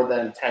more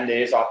than 10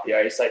 days off the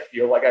ice, I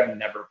feel like I've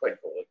never played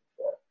goalie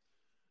before.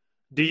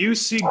 Do you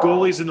see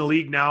goalies in the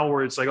league now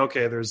where it's like,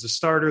 okay, there's the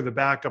starter, the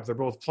backup, they're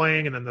both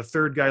playing, and then the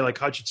third guy like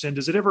Hutchinson?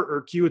 Does it ever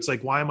irk you? It's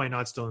like, why am I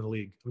not still in the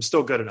league? I'm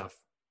still good enough.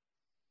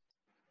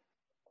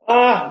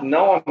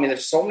 No,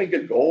 there's so many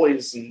good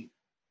goalies, and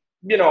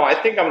I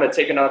think I'm going to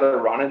take another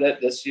run at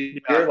it this year.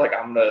 Yeah. Like,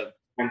 I'm going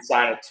to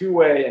sign a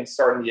 2-way and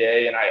start in the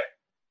A, and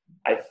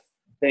I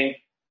think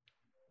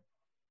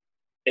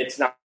it's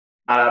not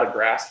out of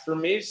grasp for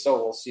me, so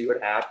we'll see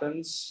what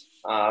happens.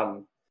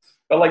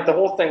 But like the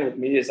whole thing with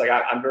me is like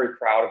I'm very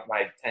proud of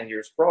my 10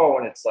 years pro,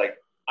 and it's like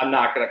I'm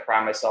not going to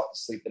cry myself to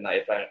sleep at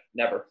night if I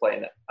never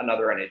play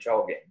another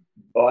NHL game.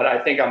 But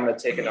I think I'm going to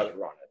take another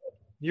run at it.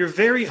 You're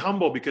very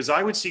humble, because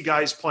I would see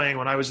guys playing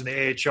when I was in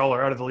the AHL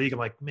or out of the league. I'm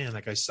like, man,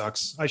 that guy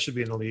sucks. I should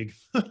be in the league.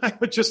 I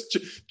would just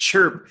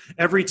chirp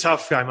every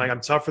tough guy. I'm like,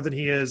 I'm tougher than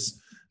he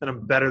is, and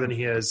I'm better than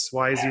he is.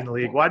 Why is he in the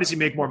league? Why does he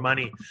make more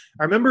money?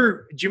 Do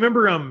you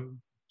remember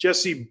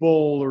Jesse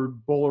Bull or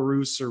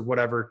Belarus or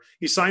whatever?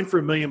 He signed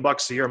for $1 million a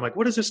year. I'm like,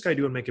 what does this guy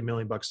do and make $1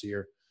 million a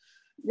year?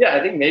 Yeah,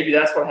 I think maybe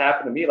that's what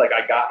happened to me. Like,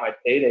 I got my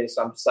payday,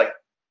 so I'm just like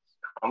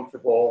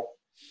comfortable.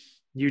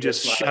 You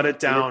just shut it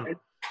down.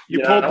 You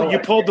You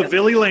pulled the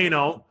Ville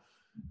Lano.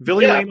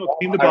 Lano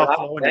came to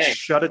Buffalo and just thanks.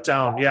 shut it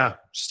down. Yeah.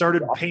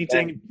 Started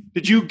painting.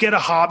 Did you get a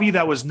hobby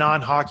that was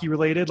non-hockey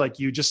related? Like,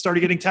 you just started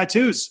getting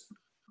tattoos.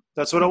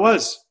 That's what it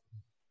was.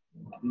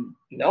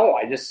 No,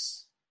 I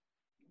just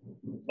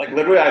like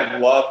literally I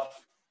love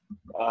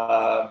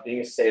being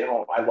a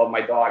stay-at-home. I love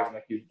my dogs. I'm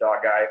a huge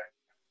dog guy.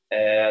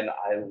 and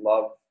I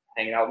love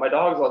hanging out with my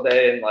dogs all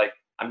day. And like,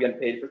 I'm getting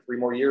paid for 3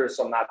 more years,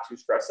 so I'm not too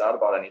stressed out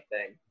about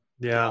anything.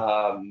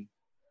 Yeah.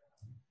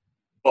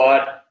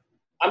 But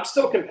I'm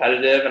still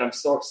competitive, and I'm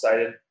still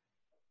excited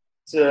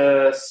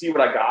to see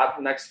what I got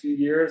the next few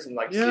years and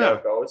like see how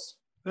it goes.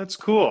 That's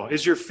cool.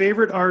 Is your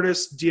favorite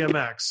artist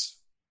DMX?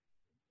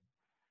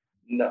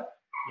 No.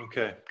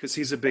 Okay, because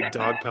he's a big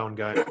dog pound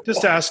guy.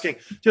 Just asking.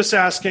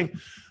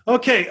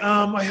 Okay,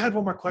 I had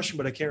one more question,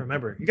 but I can't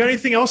remember. You got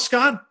anything else,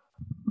 Scott?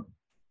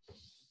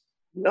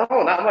 No,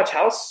 not much.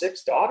 How's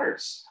 6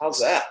 daughters? How's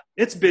that?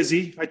 It's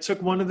busy. I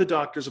took one to the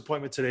doctor's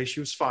appointment today. She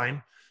was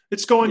fine.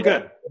 It's going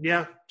good.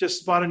 Yeah,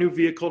 just bought a new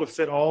vehicle to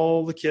fit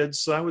all the kids,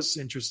 so that was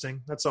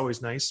interesting. That's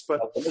always nice.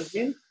 But a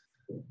limousine?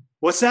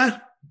 What's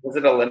that? Was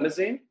it a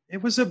limousine?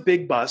 It was a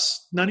big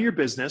bus. None of your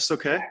business,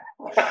 okay?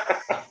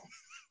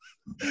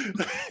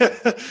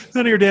 None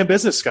of your damn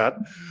business, Scott.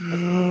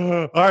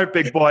 All right,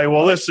 big boy.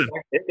 Well, listen.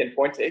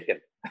 Point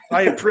taken.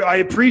 I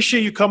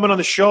appreciate you coming on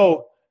the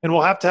show, and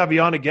we'll have to have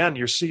you on again.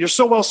 You're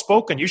so well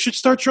spoken. You should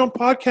start your own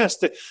podcast,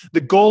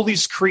 the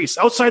Goalie's Crease,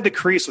 Outside the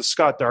Crease with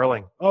Scott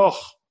Darling. Oh,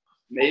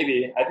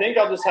 maybe. I think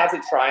I'll just have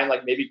to try and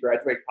like maybe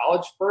graduate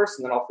college first,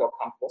 and then I'll feel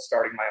comfortable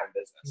starting my own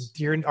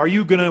business. Are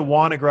you going to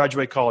want to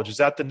graduate college? Is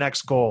that the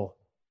next goal?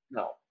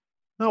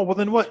 No, well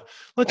then what?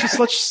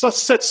 Let's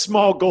set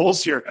small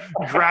goals here.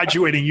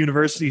 Graduating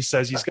university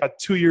says he's got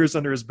 2 years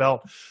under his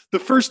belt. The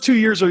first 2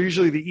 years are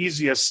usually the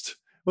easiest.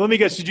 Well, let me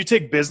guess. Did you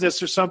take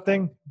business or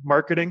something?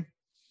 Marketing?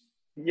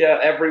 Yeah,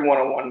 every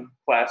one-on-one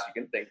class you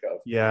can think of.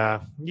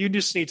 Yeah, you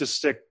just need to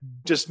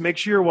just make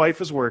sure your wife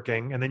is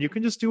working, and then you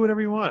can just do whatever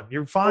you want.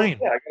 You're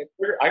fine. Oh,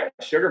 yeah, I got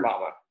a sugar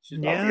mama. She's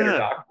about to get her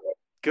doctorate.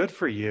 Good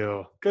for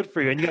you.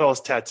 And you got all those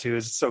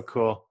tattoos. It's so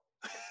cool.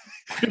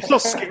 You're so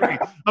scary.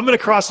 I'm going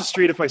to cross the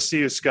street if I see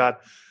you, Scott.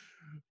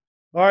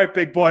 All right,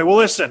 big boy. Well,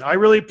 listen, I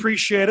really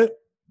appreciate it.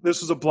 This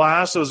was a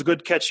blast. It was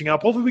good catching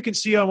up. Hopefully we can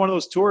see you on one of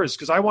those tours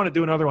because I want to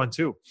do another one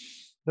too.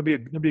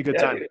 That'd be a good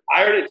time. Dude,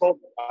 I already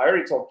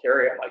told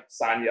Carrie I'd like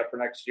sign you up for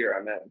next year.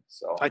 I'm in.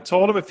 So I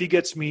told him if he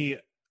gets me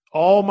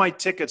all my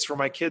tickets for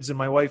my kids and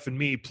my wife and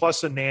me,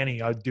 plus a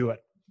nanny, I'd do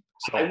it.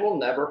 So I will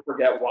never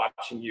forget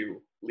watching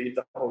you leave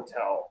the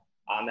hotel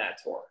on that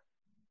tour.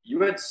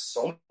 You had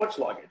so much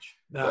luggage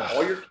for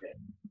all your kids.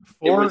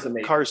 4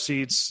 car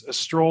seats, a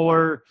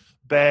stroller,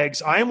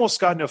 bags. I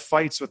almost got into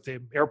fights with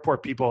the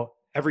airport people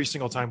every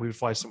single time we would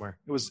fly somewhere.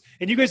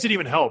 And you guys didn't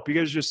even help. You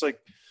guys were just like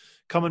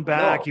coming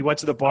back. No, you went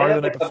to the bar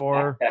the night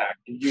before.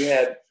 And you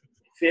had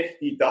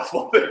 50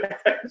 duffel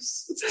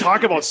bags. Let's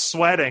talk about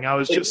sweating. I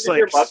was just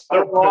like, watch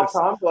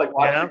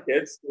your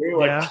kids too.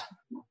 Like,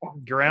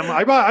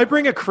 Grandma, I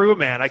bring a crew,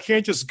 man. I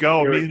can't just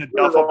go. You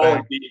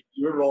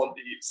were rolling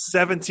deep.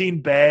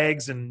 17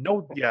 bags and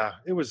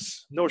it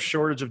was no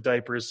shortage of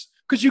diapers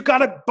because you got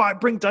to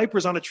bring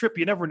diapers on a trip.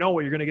 You never know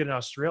what you're going to get in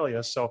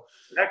Australia. So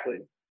exactly.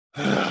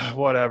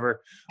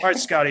 Whatever. All right,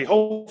 Scotty.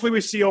 Hopefully we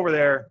see you over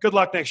there. Good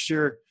luck next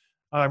year.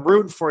 I'm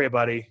rooting for you,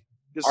 buddy.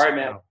 All right,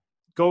 man.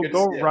 Go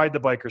ride the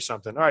bike or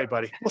something. All right,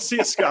 buddy. We'll see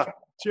you, Scott.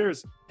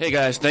 Cheers. Hey,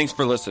 guys. Thanks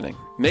for listening.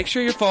 Make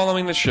sure you're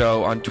following the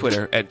show on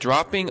Twitter at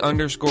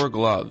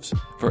dropping_gloves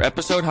for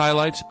episode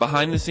highlights,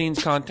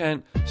 behind-the-scenes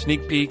content,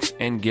 sneak peeks,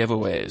 and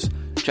giveaways.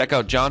 Check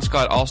out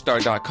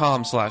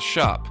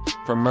johnscottallstar.com/shop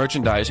for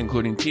merchandise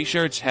including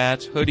t-shirts,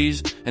 hats,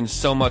 hoodies, and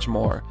so much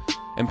more.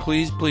 And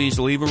please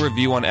leave a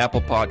review on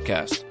Apple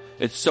Podcasts.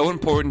 It's so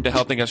important to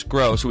helping us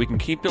grow so we can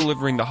keep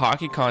delivering the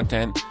hockey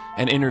content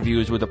and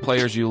interviews with the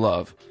players you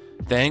love.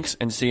 Thanks,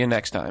 and see you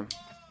next time.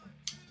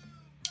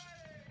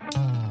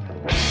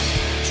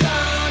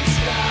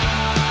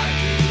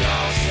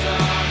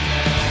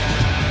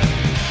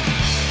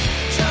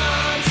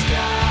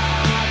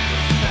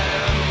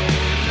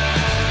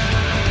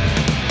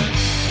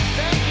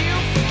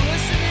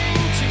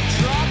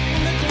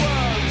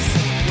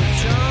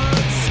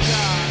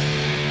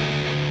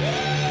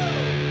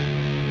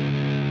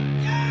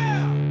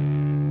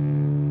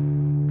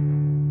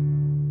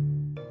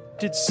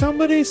 Did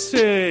somebody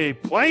say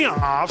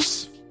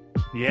playoffs?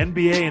 The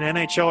NBA and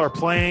NHL are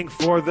playing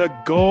for the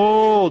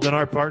gold, and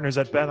our partners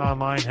at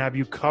BetOnline have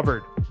you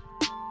covered.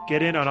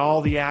 Get in on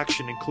all the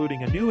action,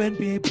 including a new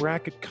NBA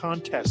bracket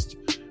contest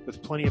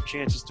with plenty of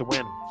chances to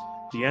win.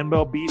 The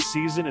MLB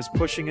season is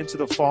pushing into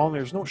the fall, and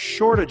there's no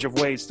shortage of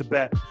ways to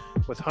bet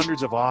with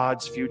hundreds of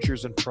odds,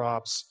 futures, and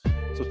props.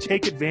 So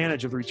take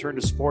advantage of the return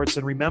to sports,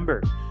 and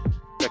remember,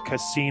 the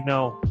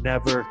casino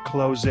never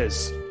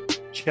closes.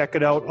 Check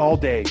it out all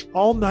day,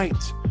 all night.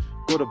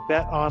 Go to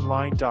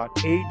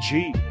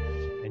betonline.ag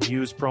and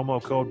use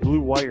promo code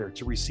BLUEWIRE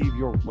to receive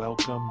your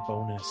welcome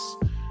bonus.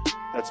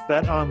 That's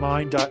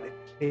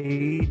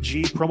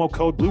betonline.ag, promo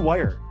code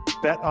BLUEWIRE.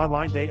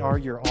 BetOnline, they are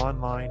your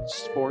online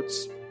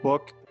sports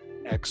book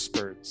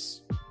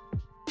experts.